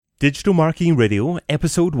Digital Marketing Radio,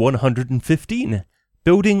 episode 115,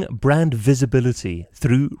 Building Brand Visibility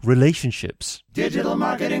Through Relationships.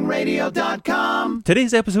 DigitalMarketingRadio.com.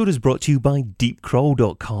 Today's episode is brought to you by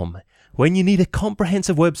DeepCrawl.com. When you need a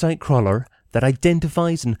comprehensive website crawler that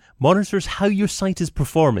identifies and monitors how your site is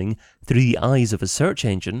performing through the eyes of a search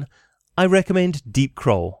engine, I recommend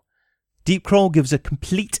DeepCrawl. DeepCrawl gives a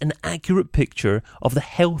complete and accurate picture of the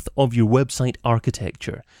health of your website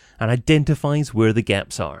architecture and identifies where the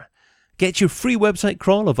gaps are. Get your free website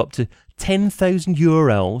crawl of up to 10,000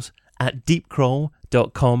 URLs at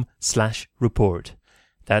deepcrawl.com/report.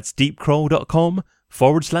 That's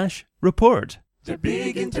deepcrawl.com/report. The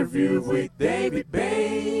Big Interview with David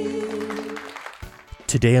Bay.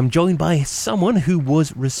 Today I'm joined by someone who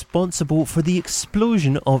was responsible for the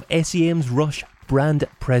explosion of SEMrush brand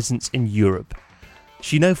presence in Europe.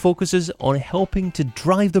 She now focuses on helping to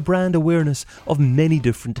drive the brand awareness of many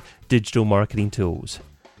different digital marketing tools.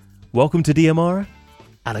 Welcome to DMR,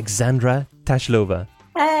 Alexandra Tashlova.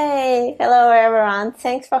 Hey, hello everyone.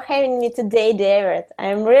 Thanks for having me today, David.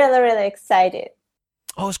 I'm really excited.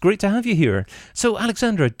 Oh, it's great to have you here. So,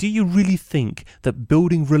 Alexandra, do you really think that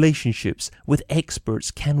building relationships with experts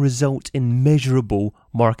can result in measurable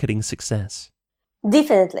marketing success?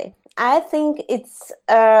 Definitely. I think it's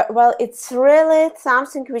really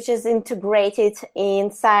something which is integrated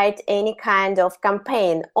inside any kind of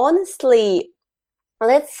campaign. Honestly,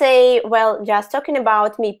 let's say, just talking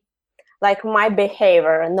about me, like my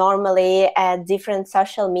behavior normally at different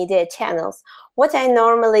social media channels, what I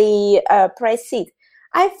normally proceed.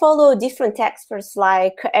 I follow different experts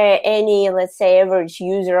like any, let's say, average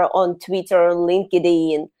user on Twitter,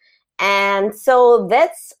 LinkedIn. And so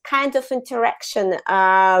that's kind of interaction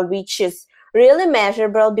which is really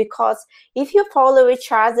measurable, because if you follow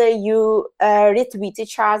each other, you retweet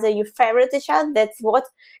each other, you favorite each other, that's what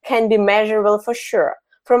can be measurable for sure.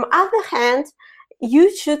 From other hand, you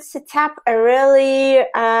should set up a really,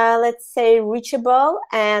 let's say, reachable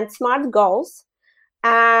and smart goals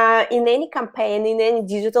in any campaign, in any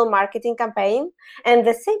digital marketing campaign. And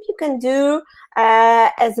the same you can do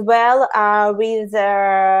as well with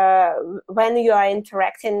when you are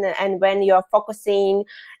interacting and when you are focusing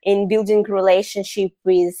in building relationship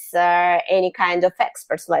with any kind of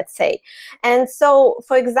experts, let's say. And so,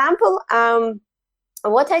 for example,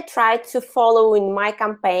 what I try to follow in my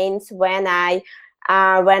campaigns when I'm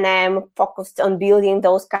focused on building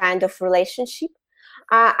those kind of relationship,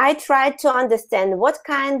 I try to understand what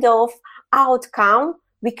kind of outcome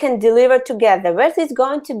we can deliver together. Whether it's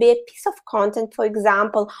going to be a piece of content, for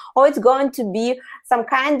example, or it's going to be some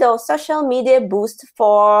kind of social media boost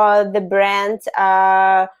for the brand,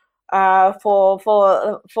 for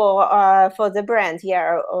the brand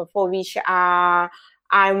here, for which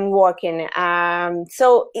I'm working.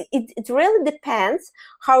 So it really depends.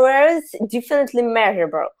 However, it's definitely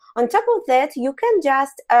measurable. On top of that, you can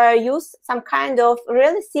just use some kind of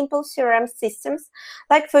really simple CRM systems.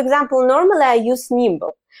 Like, for example, normally I use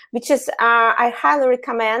Nimble, which is I highly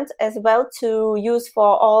recommend as well to use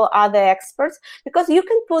for all other experts, because you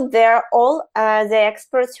can put there all the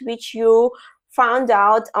experts which you found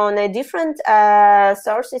out on a different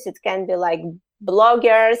sources. It can be like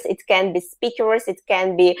bloggers, it can be speakers, it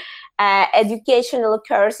can be educational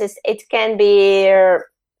courses, it can be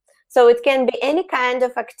so it can be any kind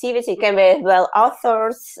of activity. It can be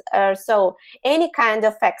authors, so any kind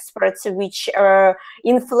of experts which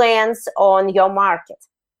influence on your market.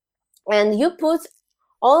 And you put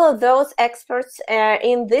all of those experts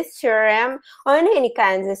in this CRM or in any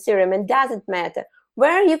kind of CRM, it doesn't matter,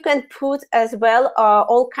 where you can put as well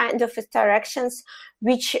all kinds of interactions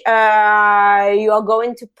which you are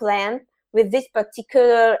going to plan with this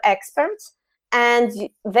particular expert. And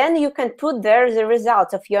then you can put there the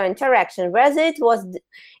result of your interaction, whether it was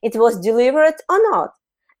delivered or not.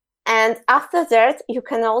 And after that, you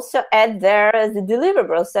can also add there the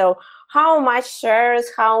deliverable. So how much shares,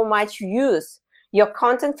 how much views your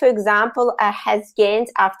content, for example, has gained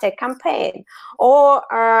after a campaign, or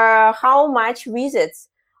how much visits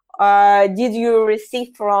did you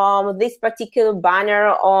receive from this particular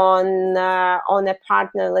banner on a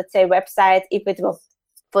partner, let's say, website, if it was,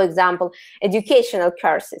 for example, educational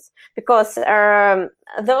courses, because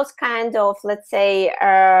those kind of, let's say,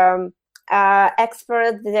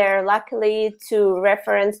 experts, they're likely to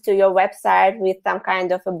reference to your website with some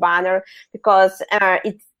kind of a banner, because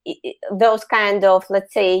those kind of,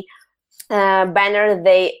 let's say, banner,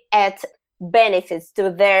 they add benefits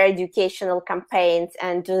to their educational campaigns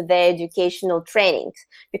and to their educational trainings,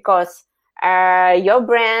 because your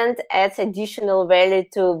brand adds additional value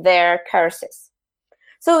to their courses.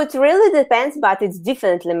 So it really depends, but it's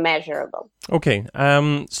definitely measurable. Okay.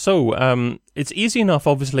 So it's easy enough,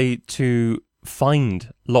 obviously, to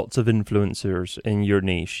find lots of influencers in your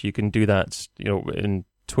niche. You can do that, in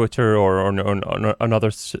Twitter or on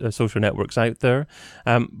other social networks out there.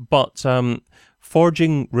 But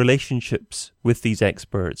forging relationships with these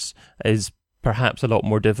experts is perhaps a lot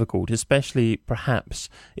more difficult, especially perhaps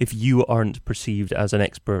if you aren't perceived as an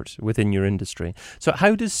expert within your industry. So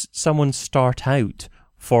how does someone start out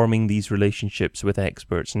forming these relationships with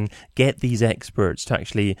experts and get these experts to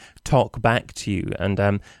actually talk back to you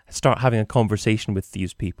and start having a conversation with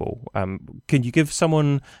these people? Can you give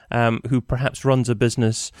someone who perhaps runs a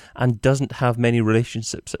business and doesn't have many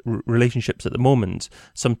relationships at the moment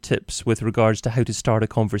some tips with regards to how to start a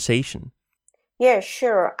conversation? Yeah,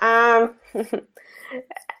 sure. I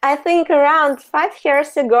think around 5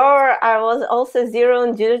 years ago, I was also zero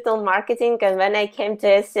in digital marketing, and when I came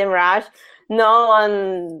to SEMrush, no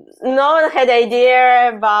one had idea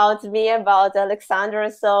about me, about Alexandra,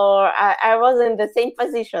 so I was in the same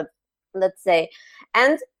position, let's say.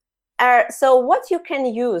 And so what you can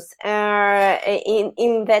use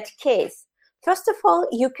in that case? First of all,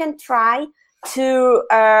 you can try to,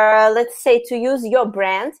 let's say, to use your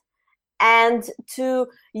brand and to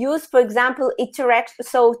use, for example,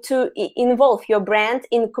 so to involve your brand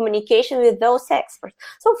in communication with those experts.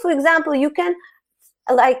 So, for example, you can,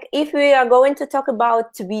 like, if we are going to talk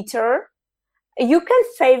about Twitter, you can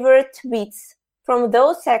favorite tweets from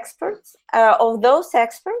those experts,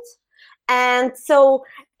 and so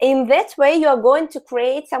in that way, you are going to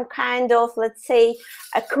create some kind of, let's say,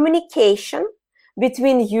 a communication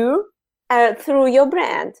between you through your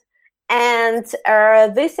brand and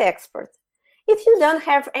this expert. If you don't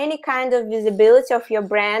have any kind of visibility of your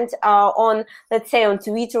brand on, let's say, on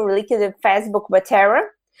Twitter, LinkedIn, Facebook,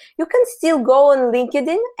 whatever, you can still go on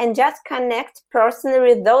LinkedIn and just connect personally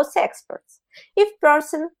with those experts. If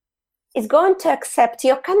person is going to accept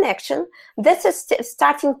your connection, that's a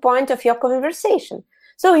starting point of your conversation.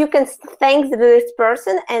 So you can thank this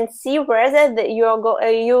person and see whether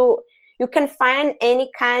you can find any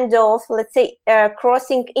kind of, let's say,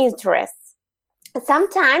 crossing interests.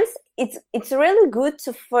 Sometimes it's really good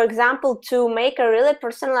to, for example, to make a really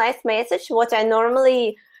personalized message. What I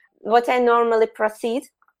normally proceed,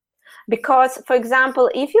 because, for example,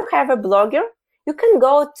 if you have a blogger, you can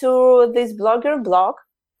go to this blogger blog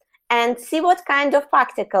and see what kind of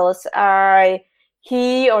articles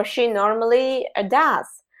he or she normally does.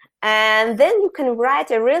 And then you can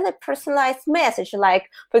write a really personalized message, like,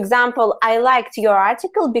 for example, I liked your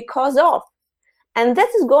article because of. And that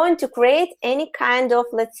is going to create any kind of,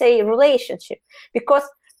 let's say, relationship, because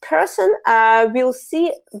person will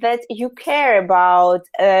see that you care about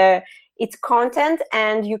its content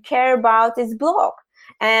and you care about its blog.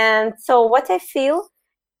 And so what I feel,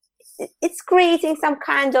 it's creating some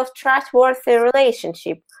kind of trustworthy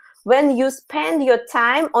relationship. When you spend your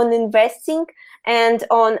time on investing and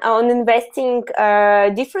on investing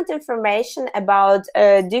different information about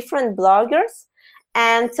different bloggers,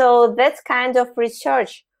 and so that's kind of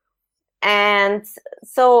research. And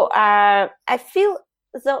so I feel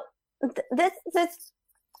so that's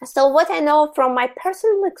so what I know from my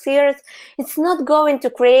personal experience, it's not going to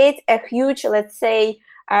create a huge, let's say,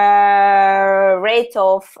 rate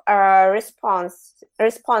of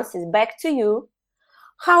responses back to you.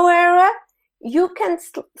 However, you can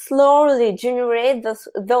slowly generate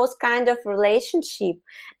those kind of relationship,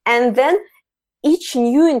 and then each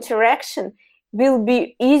new interaction will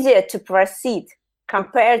be easier to proceed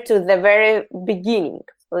compared to the very beginning,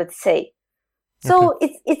 let's say. So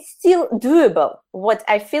okay. It's still doable, what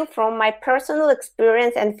I feel from my personal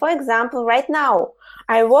experience. And for example, right now,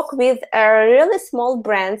 I work with really small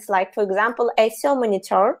brands, like, for example, SEO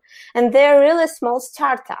Monitor, and they're a really small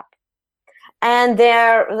startup. And they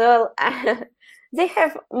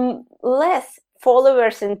have less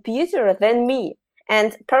followers in Twitter than me.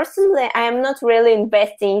 And personally, I am not really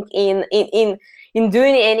investing in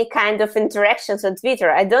doing any kind of interactions on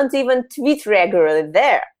Twitter. I don't even tweet regularly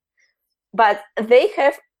there. But they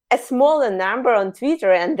have a smaller number on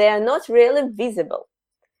Twitter and they are not really visible.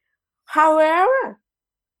 However,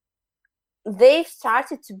 they've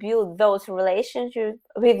started to build those relationships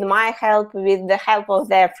with my help, with the help of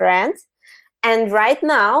their friends. And right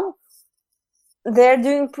now, they're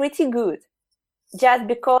doing pretty good, just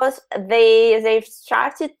because they've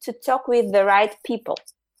started to talk with the right people.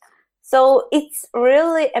 So it's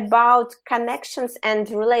really about connections and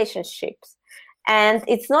relationships. And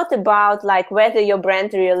it's not about, like, whether your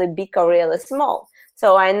brand really big or really small.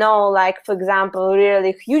 So I know, like, for example,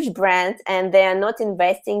 really huge brands, and they are not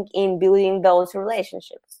investing in building those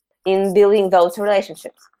relationships. in building those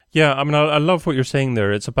relationships. Yeah, I mean, I love what you're saying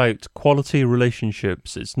there. It's about quality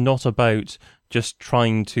relationships. It's not about just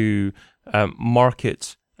trying to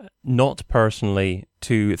market not personally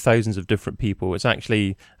to thousands of different people. It's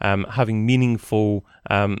actually having meaningful,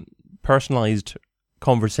 personalized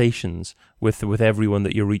conversations with everyone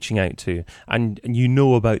that you're reaching out to, and you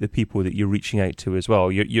know about the people that you're reaching out to as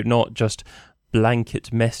well. You're not just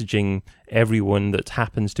blanket messaging everyone that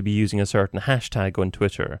happens to be using a certain hashtag on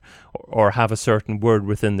Twitter or have a certain word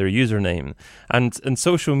within their username. And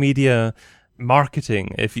social media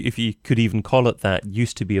marketing, if you could even call it that,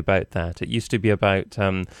 used to be about that. It used to be about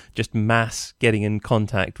just mass getting in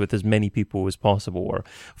contact with as many people as possible, or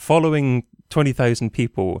following 20,000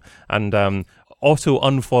 people and auto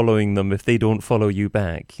unfollowing them if they don't follow you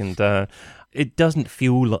back. And it doesn't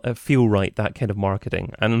feel right, that kind of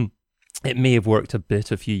marketing. And it may have worked a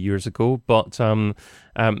bit a few years ago, but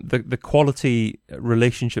the quality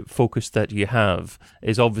relationship focus that you have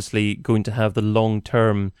is obviously going to have the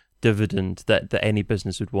long-term dividend that any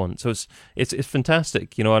business would want. So it's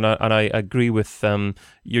fantastic, you know, and I agree with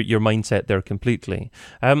your mindset there completely.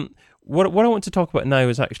 What I want to talk about now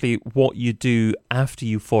is actually what you do after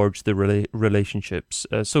you forge the relationships.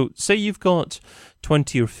 So say you've got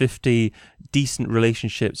 20 or 50 decent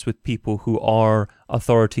relationships with people who are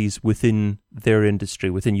authorities within their industry,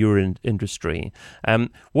 within your industry.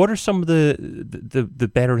 What are some of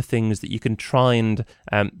the better things that you can try and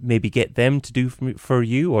maybe get them to do for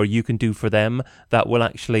you, or you can do for them, that will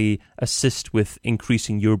actually assist with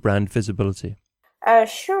increasing your brand visibility?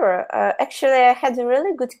 Sure. Actually, I had a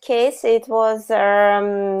really good case. It was I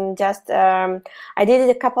did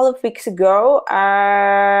it a couple of weeks ago.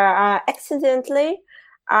 Accidentally,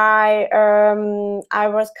 I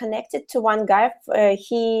was connected to one guy.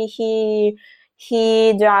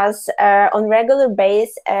 He does on regular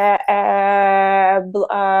basis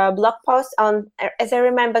blog posts on, as I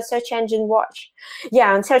remember, Search Engine Watch.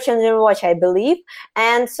 Yeah, on Search Engine Watch, I believe.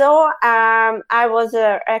 And so I was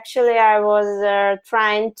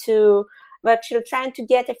trying to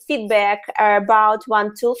get a feedback about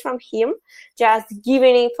one tool from him, just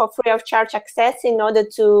giving it for free of charge access in order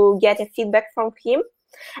to get a feedback from him.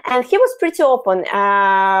 And he was pretty open,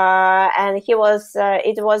 and it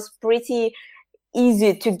was pretty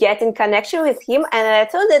easy to get in connection with him. And I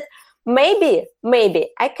thought that maybe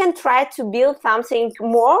I can try to build something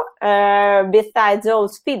more besides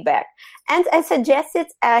those feedback. And I suggested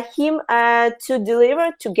him to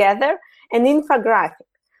deliver together an infographic.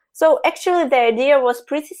 So actually the idea was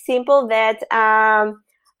pretty simple, that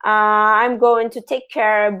I'm going to take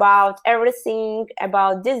care about everything,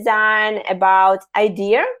 about design, about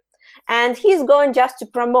idea, and he's going just to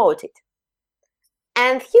promote it.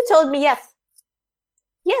 And he told me, yes,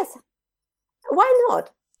 why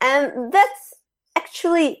not? And that's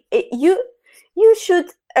actually, you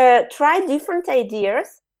should try different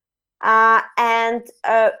ideas, and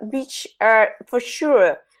which for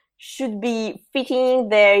sure should be fitting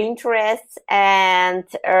their interests, and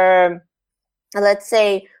let's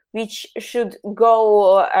say which should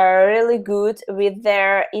go really good with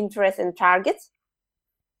their interests and targets.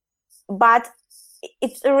 But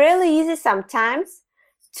it's really easy sometimes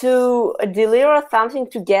to deliver something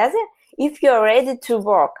together if you're ready to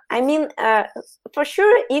work. I mean, for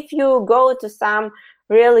sure, if you go to some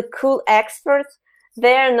really cool experts,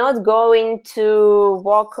 they're not going to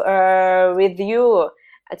work with you.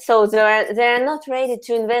 So they're not ready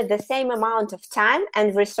to invest the same amount of time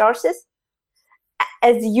and resources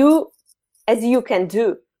as you can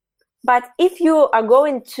do. But if you are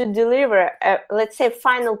going to deliver, let's say,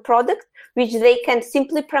 final product, which they can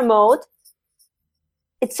simply promote,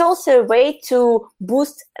 it's also a way to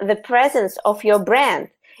boost the presence of your brand.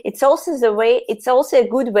 It's also a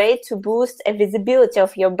good way to boost a visibility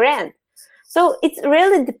of your brand. So it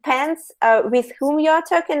really depends with whom you are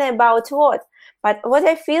talking about what. But what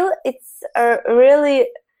I feel, it's really,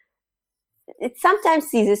 it's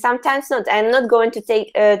sometimes easy, sometimes not. I'm not going to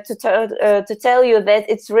tell you that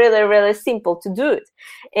it's really, really simple to do it.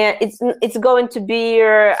 It's going to be,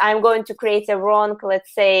 I'm going to create a wrong,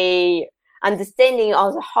 let's say, understanding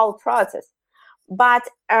of the whole process. But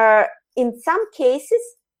in some cases,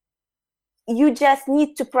 you just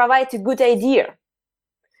need to provide a good idea.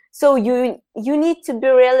 So you need to be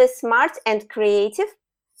really smart and creative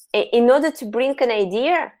in order to bring an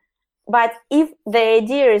idea. But if the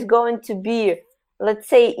idea is going to be, let's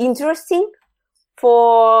say, interesting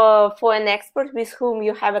for an expert with whom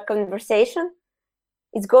you have a conversation,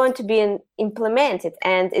 it's going to be implemented,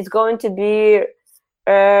 and it's going to be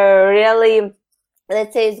really,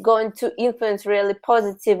 let's say, it's going to influence really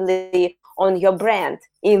positively on your brand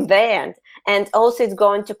in the end. And also it's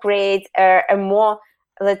going to create a more,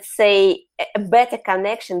 let's say, a better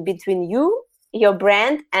connection between you, your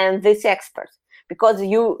brand, and this expert, because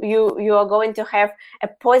you are going to have a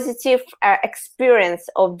positive experience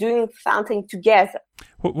of doing something together.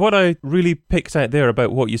 What I really picked out there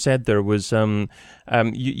about what you said there was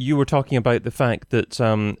you were talking about the fact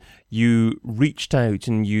that you reached out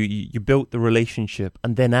and you built the relationship,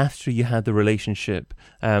 and then after you had the relationship,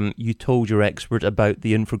 you told your expert about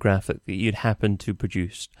the infographic that you'd happened to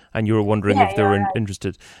produce, and you were wondering if they were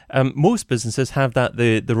interested. Most businesses have that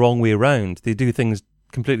the wrong way around. They do things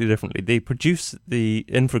completely differently. They produce the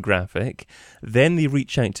infographic, then they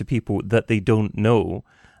reach out to people that they don't know,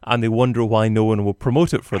 and they wonder why no one will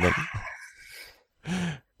promote it for them.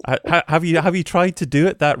 Have you tried to do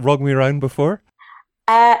it that wrong way around before?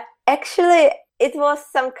 Actually, it was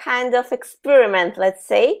some kind of experiment, let's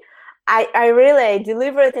say. I really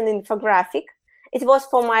delivered an infographic. It was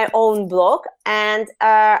for my own blog, and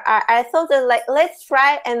I thought that, let's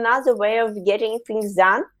try another way of getting things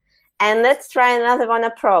done, and let's try another one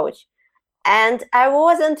approach. And I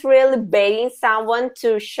wasn't really begging someone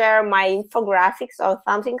to share my infographics or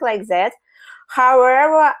something like that.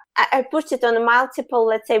 However, I pushed it on multiple,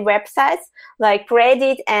 let's say, websites like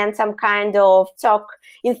Reddit and some kind of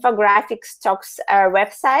infographics talks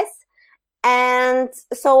websites. And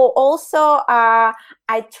so also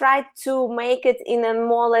I tried to make it in a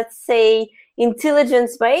more, let's say, intelligent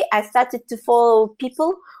way. I started to follow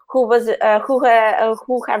people who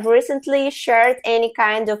have recently shared any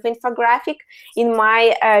kind of infographic in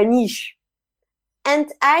my niche.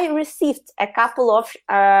 And I received a couple of,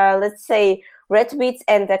 let's say, retweets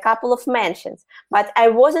and a couple of mentions, but I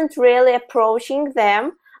wasn't really approaching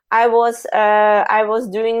them. I was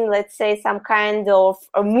doing, let's say, some kind of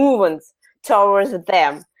a movement towards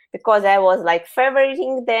them, because I was like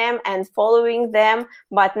favoriting them and following them,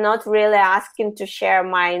 but not really asking to share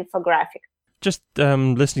my infographic. Just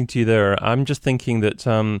listening to you there, I'm just thinking that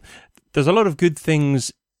there's a lot of good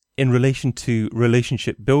things in relation to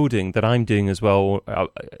relationship building that I'm doing as well.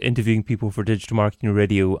 Interviewing people for Digital Marketing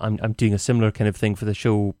Radio, I'm doing a similar kind of thing for the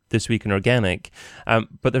show This Week in Organic.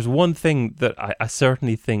 But there's one thing that I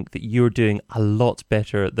certainly think that you're doing a lot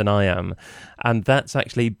better than I am, and that's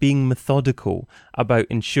actually being methodical about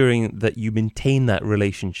ensuring that you maintain that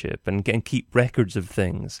relationship and keep records of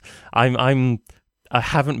things. I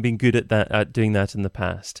haven't been good at doing that in the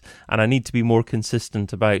past, and I need to be more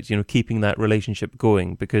consistent about, keeping that relationship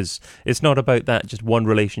going, because it's not about that just one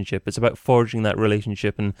relationship. It's about forging that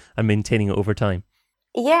relationship and maintaining it over time.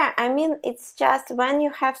 Yeah, I mean, it's just when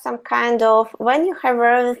you have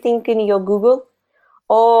everything in your Google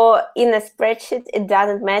or in a spreadsheet, it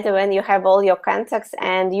doesn't matter, when you have all your contacts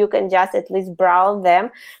and you can just at least browse them.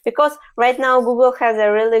 Because right now Google has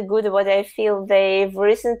a really good, what I feel, they've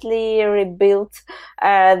recently rebuilt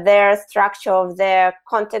their structure of their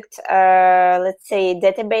contact, let's say,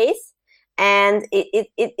 database. And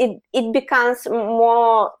it becomes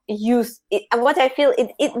more used. What I feel,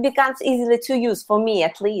 it becomes easily to use, for me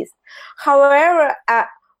at least. However,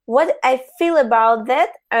 what I feel about that,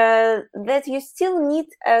 that you still need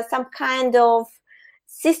some kind of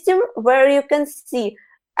system where you can see,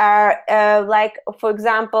 like, for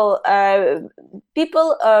example,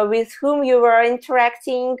 people with whom you were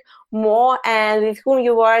interacting more and with whom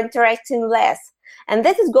you were interacting less. And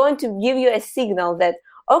that is going to give you a signal that,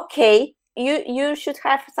 okay, you should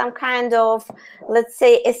have some kind of, let's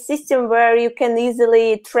say, a system where you can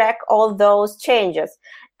easily track all those changes.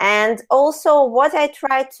 And also what I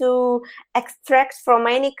try to extract from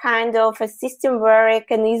any kind of a system where I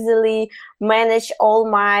can easily manage all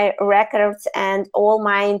my records and all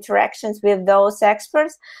my interactions with those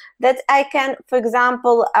experts, that I can, for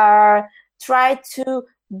example, try to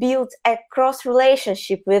build a cross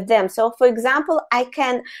relationship with them. So, for example, I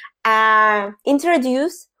can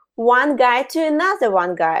introduce one guy to another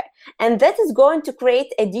one guy, and that is going to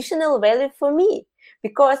create additional value for me,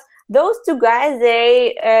 because those two guys,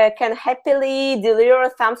 they can happily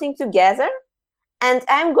deliver something together, and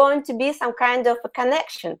I'm going to be some kind of a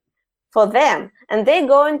connection for them, and they're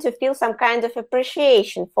going to feel some kind of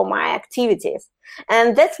appreciation for my activities.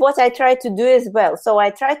 And that's what I try to do as well. So I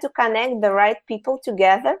try to connect the right people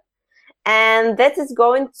together, and that is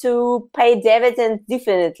going to pay dividends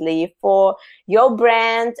definitely for your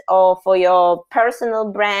brand or for your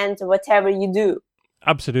personal brand, whatever you do.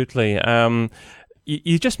 Absolutely.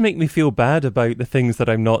 You just make me feel bad about the things that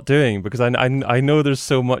I'm not doing, because I know there's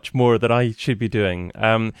so much more that I should be doing.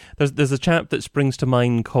 There's a chap that springs to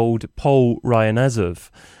mind called Paul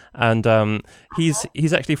Ryanazov, and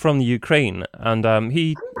he's actually from the Ukraine, and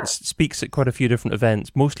he speaks at quite a few different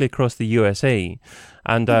events, mostly across the USA.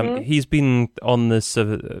 And he's been on this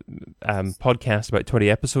podcast about 20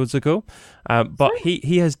 episodes ago, but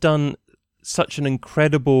he has done such an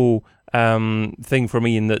incredible thing for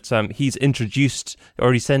me in that he's introduced,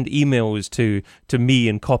 or he sent emails to me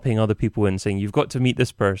and copying other people in, saying, you've got to meet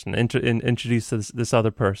this person, introduce this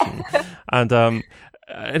other person. And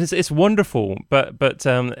it's wonderful, but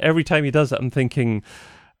every time he does it, I'm thinking,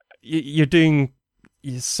 you're doing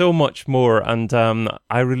so much more, and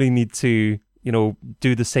I really need to,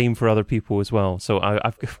 do the same for other people as well. So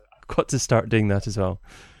I've got to start doing that as well.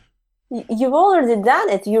 You've already done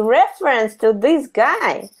it. You referenced to this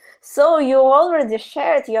guy. So you already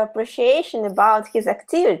shared your appreciation about his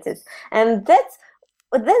activities. And that's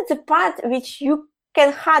the part which you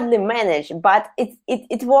can hardly manage, but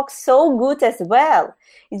it works so good as well.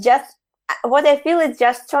 It's just, what I feel is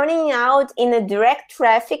just turning out in a direct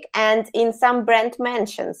traffic and in some brand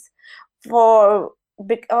mentions.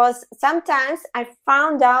 Because sometimes I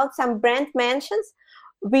found out some brand mentions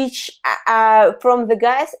which from the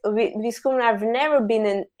guys with whom I've never been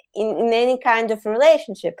in any kind of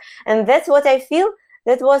relationship. And that's what I feel,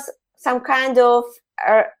 that was some kind of,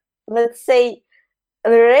 let's say,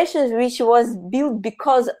 a relationship which was built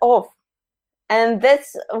because of. And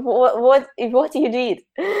that's what you did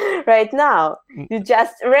right now. You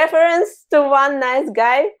just reference to one nice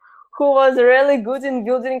guy who was really good in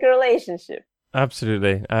building a relationship.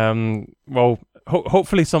 Absolutely. Well,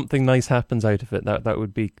 hopefully something nice happens out of it. That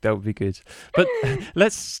would be good. But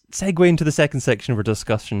let's segue into the second section of our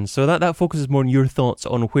discussion. So that focuses more on your thoughts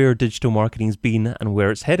on where digital marketing's been and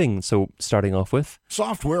where it's heading. So starting off with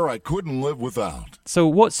software I couldn't live without. So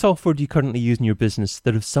what software do you currently use in your business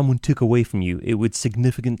that if someone took away from you, it would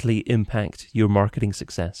significantly impact your marketing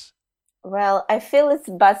success? Well, I feel it's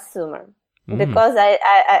BuzzSumo because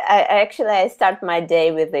I start my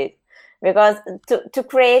day with it. Because to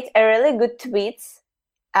create a really good tweets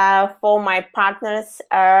for my partners'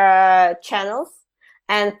 channels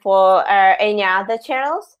and for any other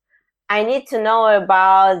channels, I need to know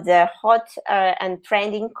about the hot and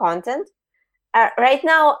trending content. Right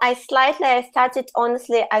now, I'm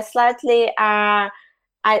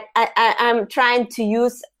trying to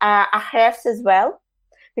use Ahrefs as well,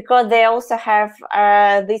 because they also have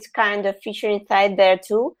this kind of feature inside there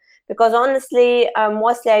too. Because honestly,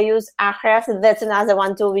 mostly I use Ahrefs. That's another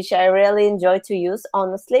one too, which I really enjoy to use,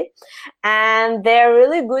 honestly. And they're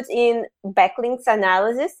really good in backlinks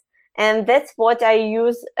analysis. And that's what I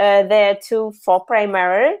use there too for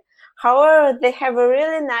primarily. However, they have a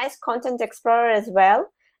really nice content explorer as well.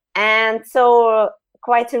 And so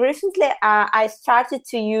quite recently, I started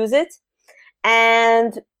to use it.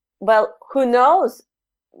 And well, who knows?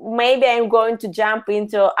 Maybe I'm going to jump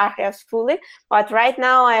into Ahrefs fully, but right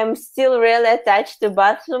now I'm still really attached to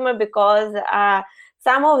BuzzSumo because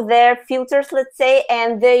some of their filters, let's say,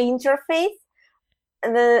 and the interface,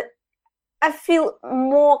 I feel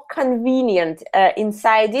more convenient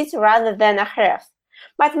inside it rather than Ahrefs.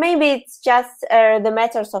 But maybe it's just the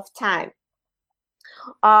matters of time.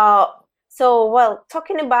 So, well,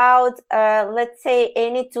 talking about, let's say,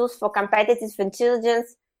 any tools for competitive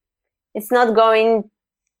intelligence, it's not going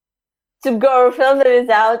to go further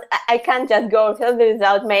without, I can't just go further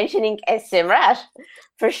without mentioning SEMrush,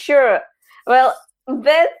 for sure. Well,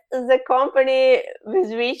 that's the company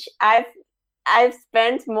with which I've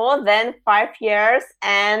spent more than 5 years,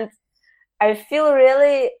 and I feel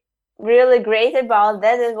really, really great about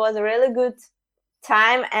that. It was a really good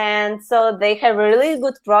time, and so they have a really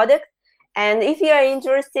good product. And if you are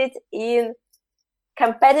interested in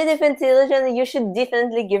competitive intelligence, you should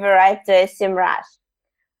definitely give a try to SEMrush.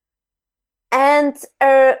 And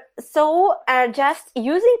so just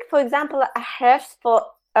using, for example, Ahrefs for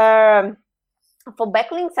backlinks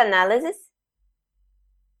analysis,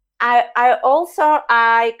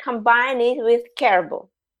 I combine it with Caribou.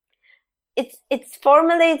 It's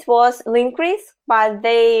formerly it was Linkrease, but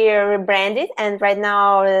they rebranded, and right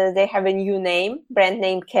now they have a new brand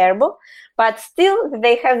name Caribou. But still,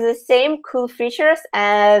 they have the same cool features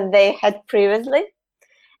as they had previously.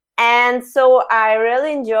 And so I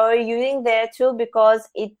really enjoy using their tool because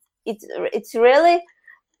it's really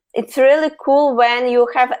cool when you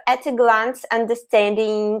have at a glance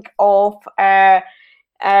understanding of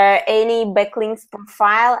any backlinks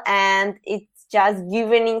profile, and it's just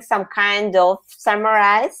giving some kind of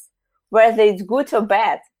summarize whether it's good or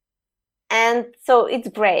bad. And so it's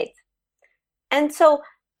great. And so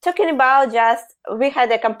talking about we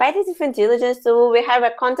had a competitive intelligence tool, we have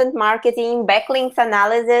a content marketing, backlinks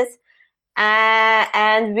analysis,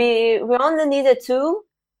 and we only need a tool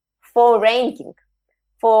for ranking,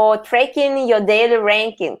 for tracking your daily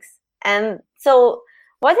rankings. And so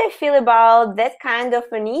what I feel about that kind of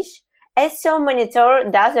a niche, SEO Monitor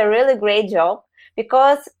does a really great job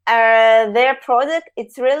because their product,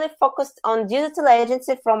 it's really focused on digital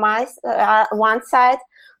agency from one side,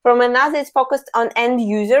 from another it's focused on end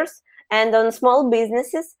users and on small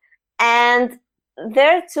businesses. And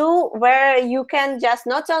there too, where you can just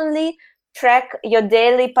not only track your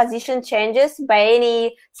daily position changes by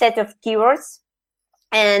any set of keywords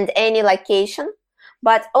and any location,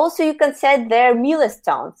 but also you can set their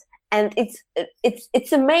milestones, and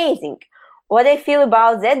it's amazing what I feel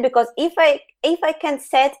about that, because if I can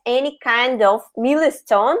set any kind of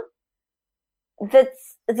milestone,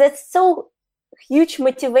 that's so huge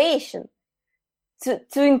motivation to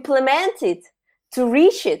implement it, to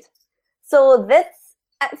reach it. So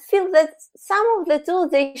I feel that some of the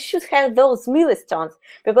tools, they should have those milestones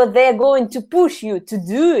because they are going to push you to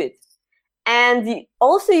do it. And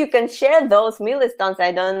also you can share those milestones,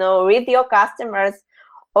 I don't know, with your customers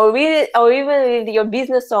or even with your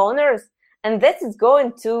business owners. And that is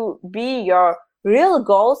going to be your real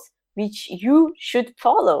goals, which you should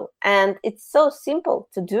follow. And it's so simple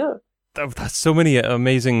to do. That's so many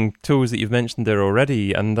amazing tools that you've mentioned there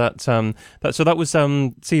already, and that was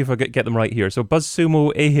see if I get them right here. So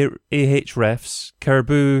BuzzSumo, Ahrefs,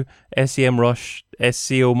 Caribou, SEMrush,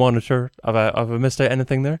 SEO Monitor. Have I missed out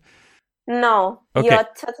anything there? No, okay. You're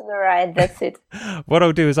totally right. That's it. What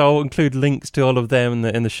I'll do is I'll include links to all of them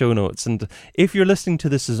in the show notes. And if you're listening to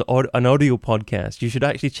this as an audio podcast, you should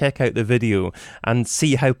actually check out the video and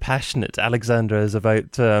see how passionate Alexandra is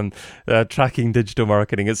about tracking digital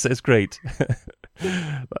marketing. It's great.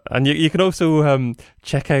 And you can also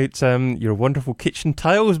check out your wonderful kitchen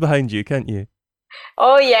tiles behind you, can't you?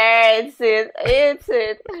 Oh yeah, it's it.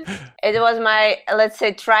 It was my, let's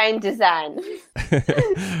say, trying design.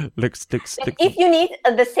 looks. If you need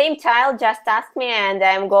the same tile, just ask me, and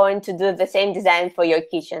I'm going to do the same design for your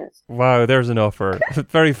kitchen. Wow, there's an offer.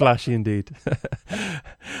 Very flashy indeed.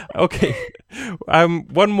 Okay,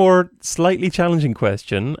 one more slightly challenging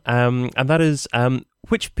question, and that is,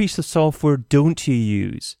 which piece of software don't you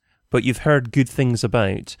use, but you've heard good things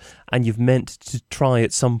about, and you've meant to try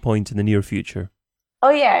at some point in the near future? Oh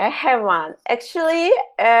yeah, I have one. Actually,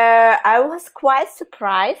 I was quite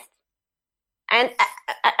surprised, and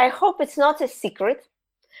I hope it's not a secret,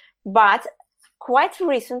 but quite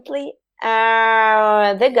recently,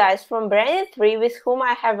 the guys from Branded3, with whom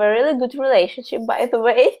I have a really good relationship, by the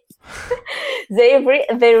way,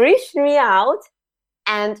 they reached me out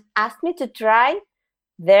and asked me to try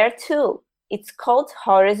their tool. It's called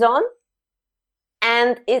Horizon.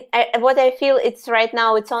 And what I feel, it's right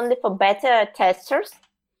now, it's only for beta testers,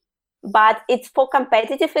 but it's for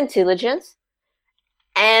competitive intelligence.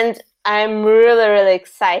 And I'm really, really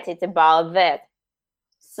excited about that.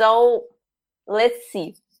 So let's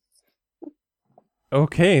see.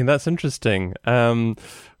 Okay, that's interesting.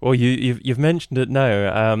 Well, you've mentioned it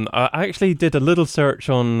now. I actually did a little search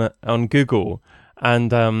on Google,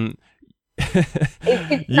 and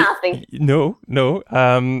it's nothing. No.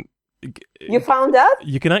 You found out?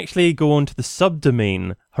 You can actually go onto the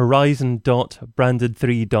subdomain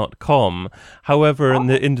horizon.branded3.com. However, in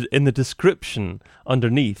the description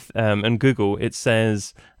underneath in Google, it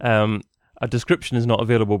says a description is not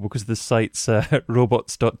available because the site's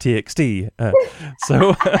robots.txt.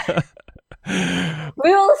 So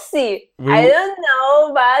we will see. I don't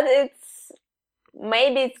know, but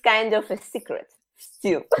maybe it's kind of a secret.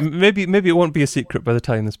 Still. Maybe it won't be a secret by the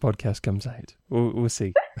time this podcast comes out. We'll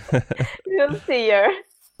see. You'll see her.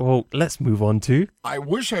 Well, let's move on to... I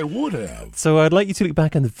wish I would have. So I'd like you to look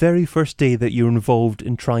back on the very first day that you were involved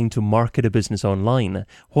in trying to market a business online.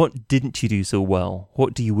 What didn't you do so well?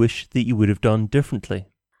 What do you wish that you would have done differently?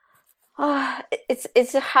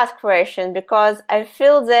 It's a hard question, because I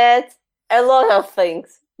feel that a lot of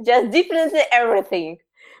things, just definitely everything.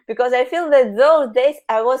 Because I feel that those days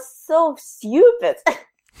I was so stupid.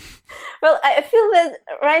 Well, I feel that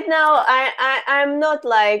right now I'm not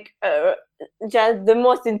like just the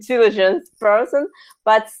most intelligent person,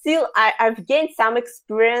 but still I've gained some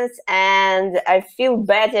experience, and I feel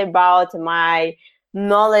better about my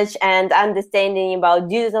knowledge and understanding about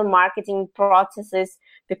digital marketing processes.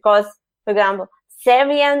 Because, for example,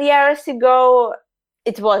 7 years ago,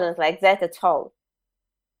 it wasn't like that at all.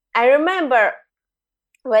 I remember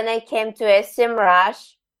when I came to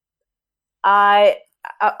SEMrush, I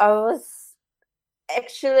was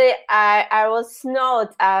actually I was snowed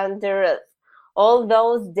under all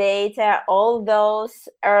those data, all those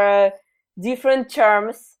different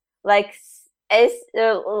terms like I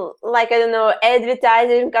don't know,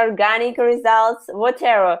 advertising, organic results,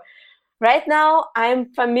 whatever. Right now,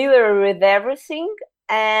 I'm familiar with everything,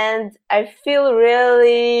 and I feel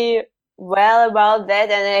really well about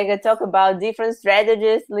that. And I can talk about different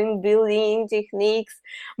strategies, link building techniques,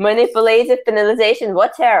 manipulative penalization,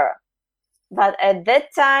 whatever. But at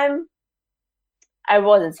that time, I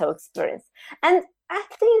wasn't so experienced. And I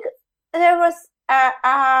think there was at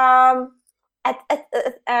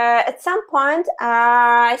some point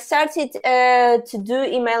I started to do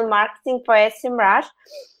email marketing for SEMrush,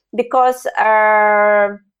 because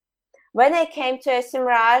when I came to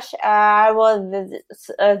SEMrush, I was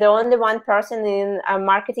the only one person in a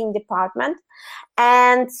marketing department,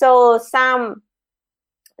 and so some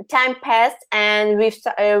time passed, and we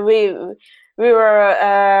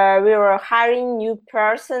were hiring new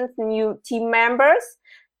persons, new team members,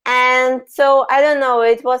 and so I don't know.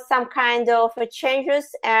 It was some kind of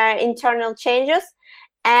changes, internal changes.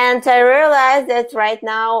 And I realized that right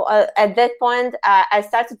now, at that point, I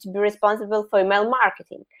started to be responsible for email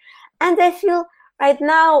marketing. And I feel right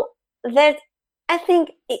now that I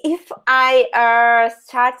think if I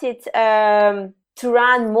started to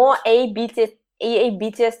run more A/B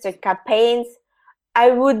tested campaigns,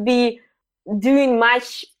 I would be doing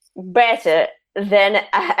much better than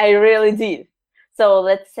I really did. So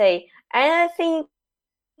let's say, and I think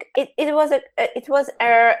it was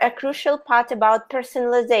a crucial part about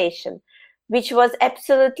personalization, which was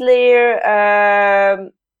absolutely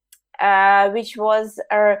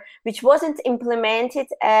which wasn't implemented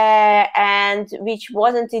and which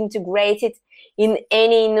wasn't integrated in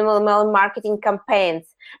any email marketing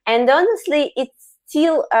campaigns. And honestly, it's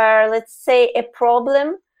still let's say a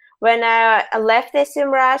problem. When I left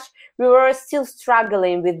SEMrush, we were still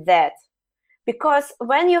struggling with that. Because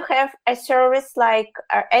when you have a service like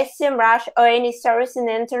SEMrush or any service in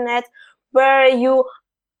the internet where you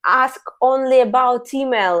ask only about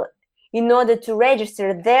email in order to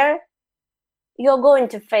register there, you're going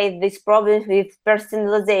to face this problem with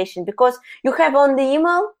personalization, because you have only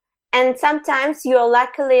email, and sometimes you're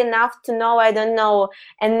lucky enough to know, I don't know,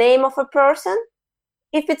 a name of a person.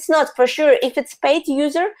 If it's not, for sure, if it's paid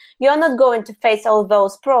user, you're not going to face all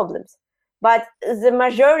those problems. But the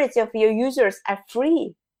majority of your users are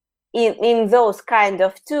free in those kind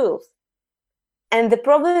of tools. And the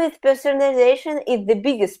problem with personalization is the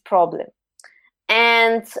biggest problem.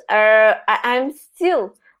 And I'm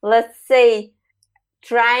still, let's say,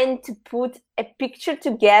 trying to put a picture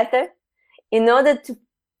together in order to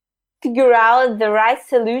figure out the right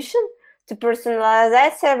solution to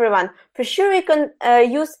personalize everyone. For sure, you can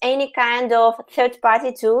use any kind of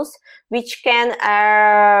third-party tools which can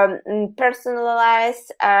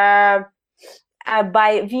personalize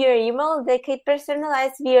via email. They can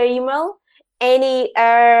personalize via email any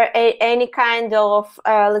kind of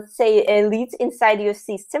let's say leads inside your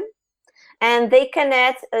system, and they can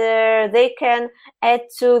add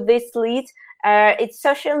to this lead its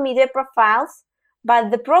social media profiles.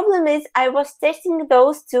 But the problem is, I was testing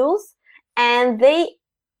those tools, and they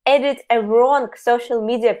added a wrong social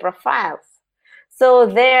media profiles. So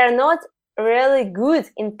they are not really good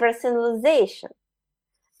in personalization.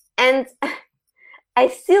 And I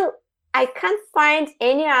can't find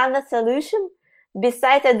any other solution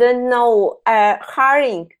besides, I don't know,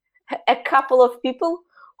 hiring a couple of people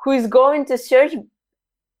who is going to search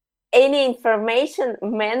any information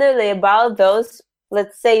manually about those,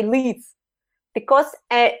 let's say, leads. Because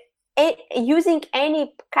using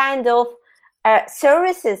any kind of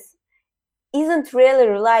services isn't really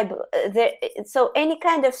reliable. So any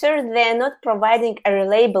kind of service, they are not providing a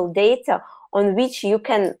reliable data on which you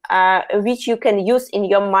can use in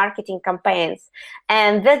your marketing campaigns.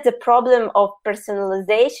 And that's the problem of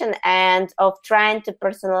personalization and of trying to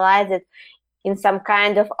personalize it in some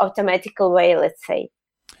kind of automatical way, let's say.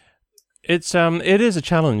 It is a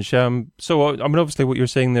challenge. So I mean, obviously, what you're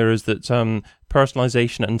saying there is that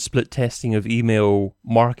personalization and split testing of email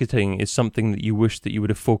marketing is something that you wish that you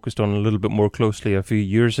would have focused on a little bit more closely a few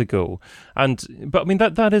years ago. But I mean,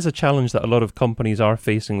 that is a challenge that a lot of companies are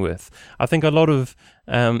facing with. I think a lot of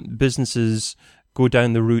businesses go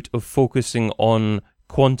down the route of focusing on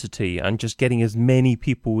quantity and just getting as many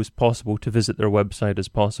people as possible to visit their website as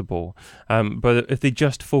possible. But if they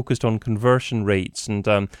just focused on conversion rates and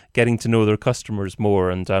getting to know their customers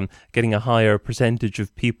more and getting a higher percentage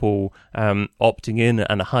of people opting in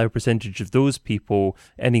and a higher percentage of those people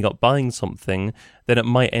ending up buying something, then it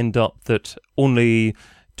might end up that only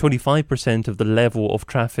 25% of the level of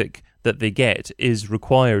traffic that they get is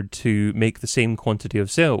required to make the same quantity of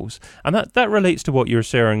sales. And that relates to what you were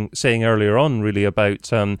saying earlier on, really, about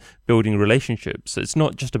building relationships. It's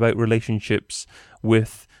not just about relationships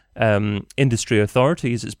with industry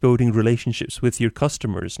authorities. It's building relationships with your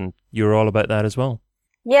customers, and you're all about that as well.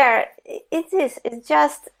 Yeah, it is. It's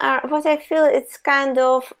just what I feel. It's kind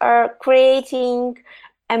of creating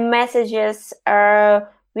messages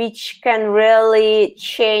which can really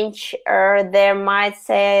change their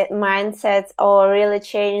mindsets, or really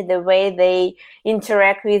change the way they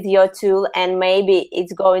interact with your tool, and maybe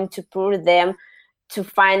it's going to push them to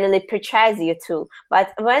finally purchase your tool.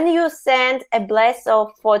 But when you send a blast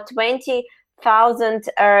for 20,000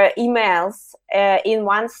 emails in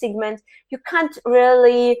one segment, you can't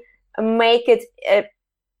really make it,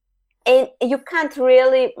 and you can't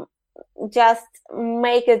really just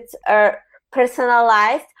make it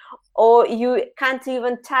personalized, or you can't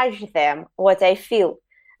even touch them. What I feel,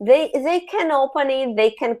 they can open it,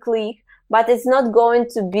 they can click, but it's not going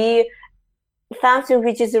to be something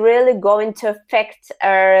which is really going to affect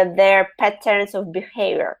their patterns of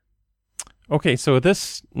behavior. Okay, so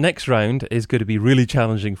this next round is going to be really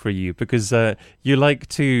challenging for you, because you like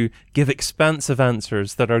to give expansive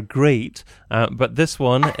answers that are great, but this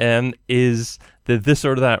one is the this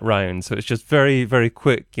or that round. So it's just very, very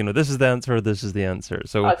quick. You know, this is the answer, this is the answer.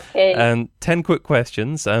 So 10 quick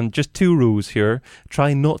questions, and just 2 rules here.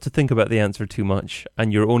 Try not to think about the answer too much,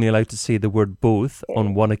 and you're only allowed to say the word both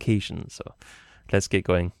on one occasion. So let's get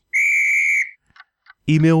going.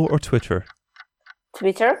 Email or Twitter?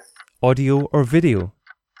 Twitter. Audio or video?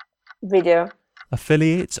 Video.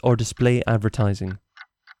 Affiliates or display advertising?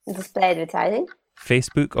 Display advertising.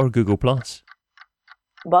 Facebook or Google+?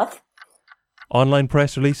 Both. Online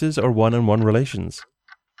press releases or one-on-one relations?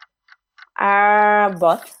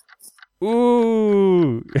 Both.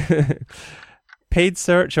 Ooh! Paid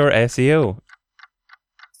search or SEO?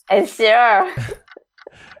 SEO.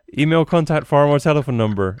 Email contact form or telephone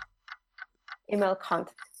number? Email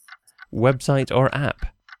contact. Website or app?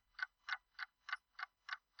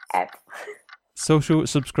 App. Social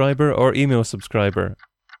subscriber or email subscriber?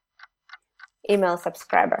 Email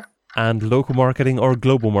subscriber. And local marketing or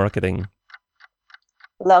global marketing?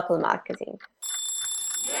 Local marketing.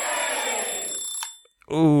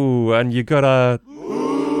 Ooh, and you got a...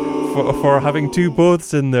 For having 2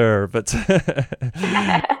 boths in there, but...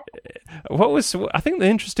 I think the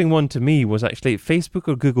interesting one to me was actually Facebook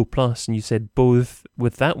or Google+, and you said both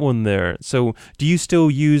with that one there. So do you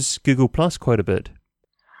still use Google+ quite a bit?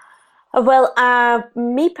 Well,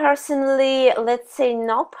 me personally, let's say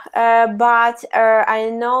nope, but I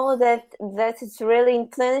know that it's really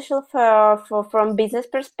influential from business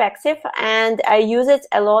perspective, and I use it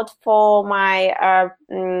a lot for my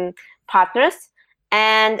partners,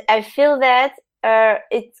 and I feel that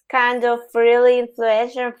it's kind of really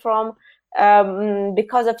influential from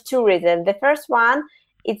because of 2 reasons. The first one,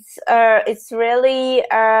 it's really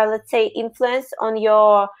let's say influence on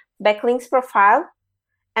your backlinks profile.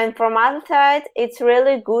 And from other side, it's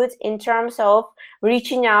really good in terms of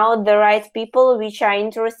reaching out the right people which are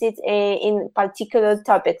interested in particular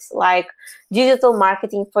topics like digital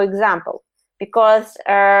marketing, for example. Because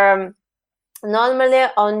normally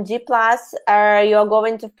on G+, you're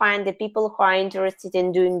going to find the people who are interested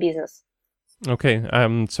in doing business. Okay,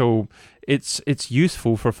 so it's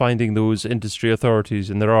useful for finding those industry authorities,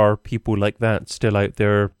 and there are people like that still out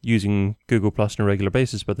there using Google+ on a regular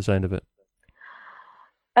basis by the sound of it.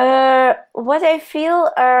 What I feel,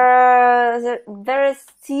 there is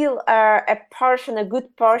still a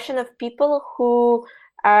good portion of people who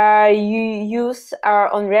you use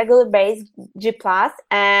on regular basis G+,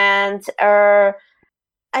 and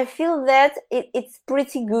I feel that it's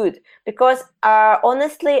pretty good, because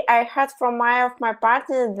honestly, I heard from my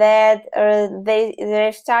partner that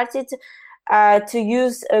they started to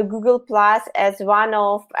use Google Plus as one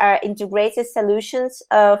of integrated solutions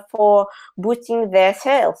for boosting their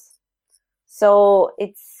sales. So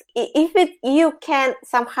you can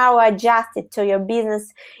somehow adjust it to your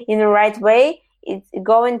business in the right way, it's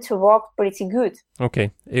going to work pretty good.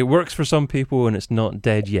 Okay, it works for some people and it's not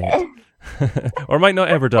dead yet. Or might not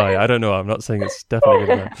ever die. I don't know. I'm not saying it's definitely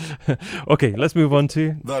going to die. Okay, let's move on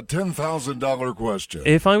to the $10,000 question.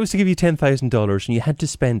 If I was to give you $10,000 and you had to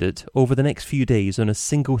spend it over the next few days on a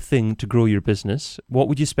single thing to grow your business, what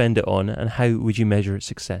would you spend it on, and how would you measure its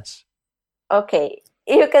success? Okay,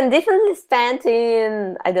 you can definitely spend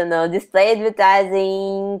in, I don't know, display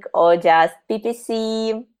advertising or just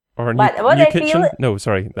PPC. Or a new kitchen? No,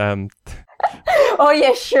 sorry. Oh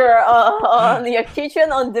yeah, sure. On your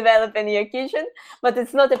kitchen, on developing your kitchen, but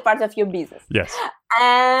it's not a part of your business. Yes.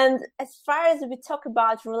 And as far as we talk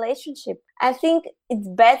about relationship, I think it's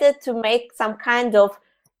better to make some kind of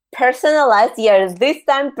personalized, this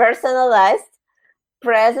time personalized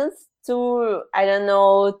presence to, I don't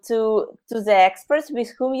know, to the experts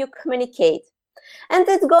with whom you communicate. And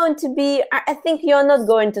it's going to be, I think you're not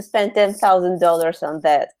going to spend $10,000 on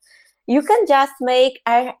that. You can just make,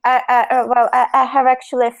 I have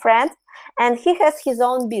actually a friend, and he has his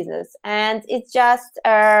own business, and it's just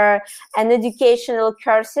an educational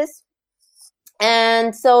courses.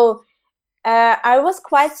 And so I was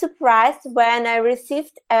quite surprised when I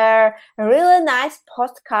received a really nice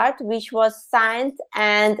postcard, which was signed.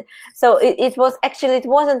 And so it was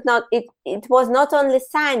not only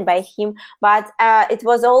signed by him, but it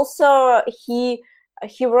was also, he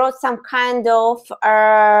wrote some kind of,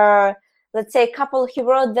 let's say he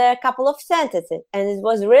wrote there a couple of sentences, and it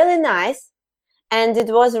was really nice, and it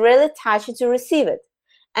was really touching to receive it.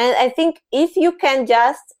 And I think if you can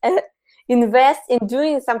just invest in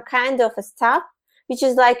doing some kind of a stuff, which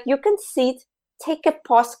is like you can sit, take a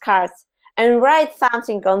postcard and write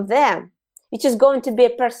something on them, which is going to be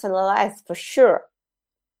personalized for sure.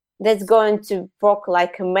 That's going to work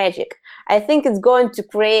like a magic. I think it's going to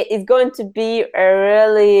be a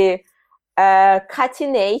really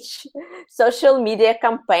cutting edge social media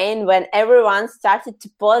campaign when everyone started to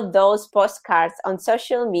put those postcards on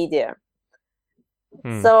social media.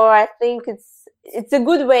 So I think it's a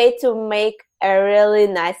good way to make a really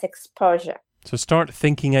nice exposure. So start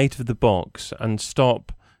thinking out of the box and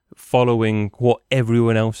stop following what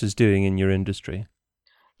everyone else is doing in your industry.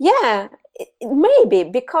 Yeah, maybe,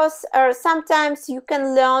 because sometimes you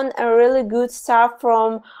can learn a really good stuff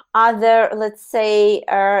from other, let's say,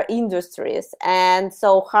 industries, and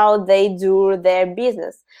so how they do their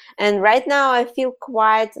business. And right now I feel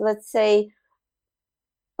quite, let's say,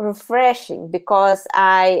 refreshing, because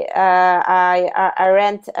I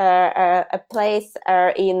rent a place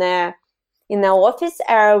in an office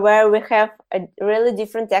where we have really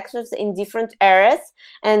different experts in different areas,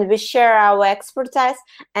 and we share our expertise.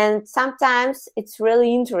 And sometimes it's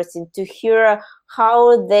really interesting to hear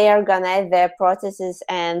how they organize their processes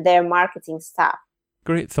and their marketing stuff.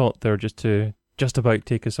 Great thought there, just about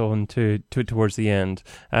take us on towards the end.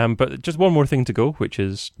 But just one more thing to go, which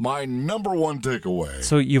is my number one takeaway.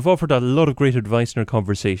 So you've offered a lot of great advice in our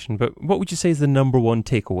conversation, but what would you say is the number one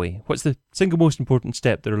takeaway? What's the single most important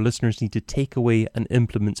step that our listeners need to take away and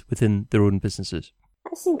implement within their own businesses?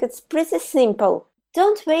 I think it's pretty simple.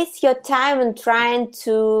 Don't waste your time on trying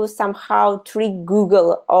to somehow trick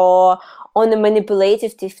Google or on the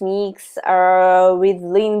manipulative techniques with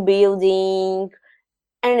link building,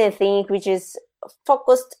 anything which is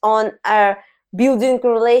focused on building a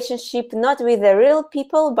relationship not with the real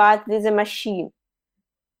people but with a machine.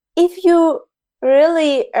 If you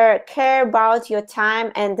really care about your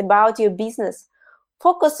time and about your business,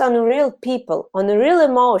 focus on real people, on real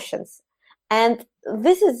emotions, and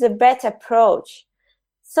this is a better approach.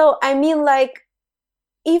 So I mean, like,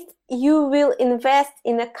 if you will invest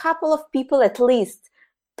in a couple of people at least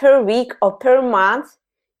per week or per month,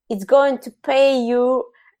 it's going to pay you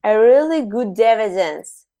a really good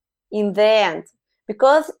dividends in the end,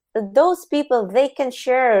 because those people, they can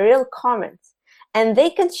share a real comments, and they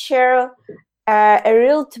can share a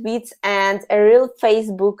real tweets and a real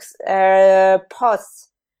Facebook's posts.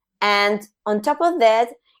 And on top of that,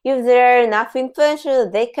 if there are enough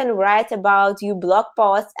influencers, they can write about you blog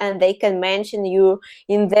posts, and they can mention you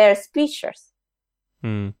in their speeches.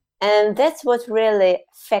 And that's what really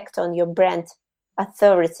affects on your brand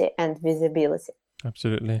authority and visibility.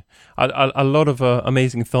 Absolutely. A lot of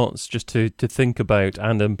amazing thoughts just to think about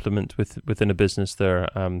and implement within a business there.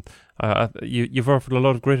 You've offered a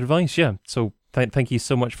lot of great advice, yeah. So thank you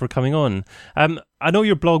so much for coming on. I know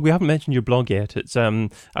your blog, we haven't mentioned your blog yet. It's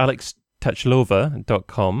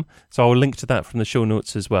alextachlova.com. So I'll link to that from the show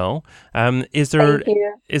notes as well. Is there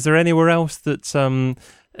anywhere else that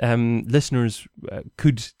listeners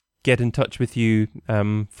could get in touch with you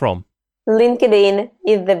from? LinkedIn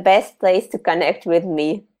is the best place to connect with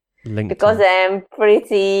me. LinkedIn. Because I'm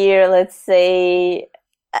pretty, let's say,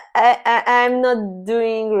 I'm not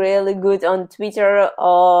doing really good on Twitter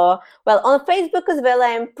on Facebook as well.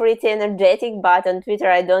 I'm pretty energetic, but on Twitter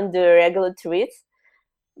I don't do regular tweets.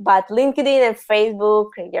 But LinkedIn and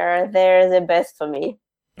Facebook, they're the best for me.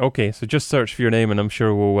 Okay, so just search for your name, and I'm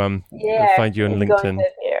sure we'll find you on LinkedIn.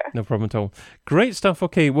 No problem at all. Great stuff.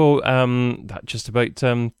 Okay, well, that just about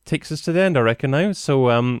takes us to the end, I reckon, now. So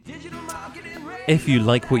if you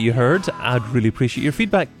like what you heard, I'd really appreciate your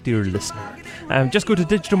feedback, dear listener. Just go to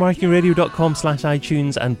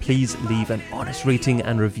digitalmarketingradio.com/iTunes and please leave an honest rating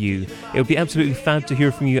and review. It would be absolutely fab to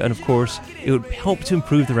hear from you, and of course, it would help to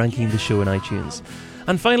improve the ranking of the show on iTunes.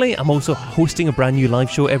 And finally, I'm also hosting a brand new live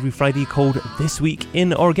show every Friday called This Week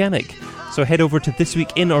in Organic. So head over to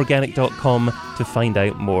thisweekinorganic.com to find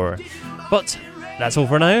out more. But that's all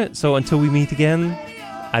for now. So until we meet again,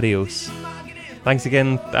 adios. Thanks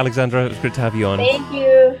again, Alexandra. It was great to have you on. Thank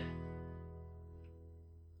you.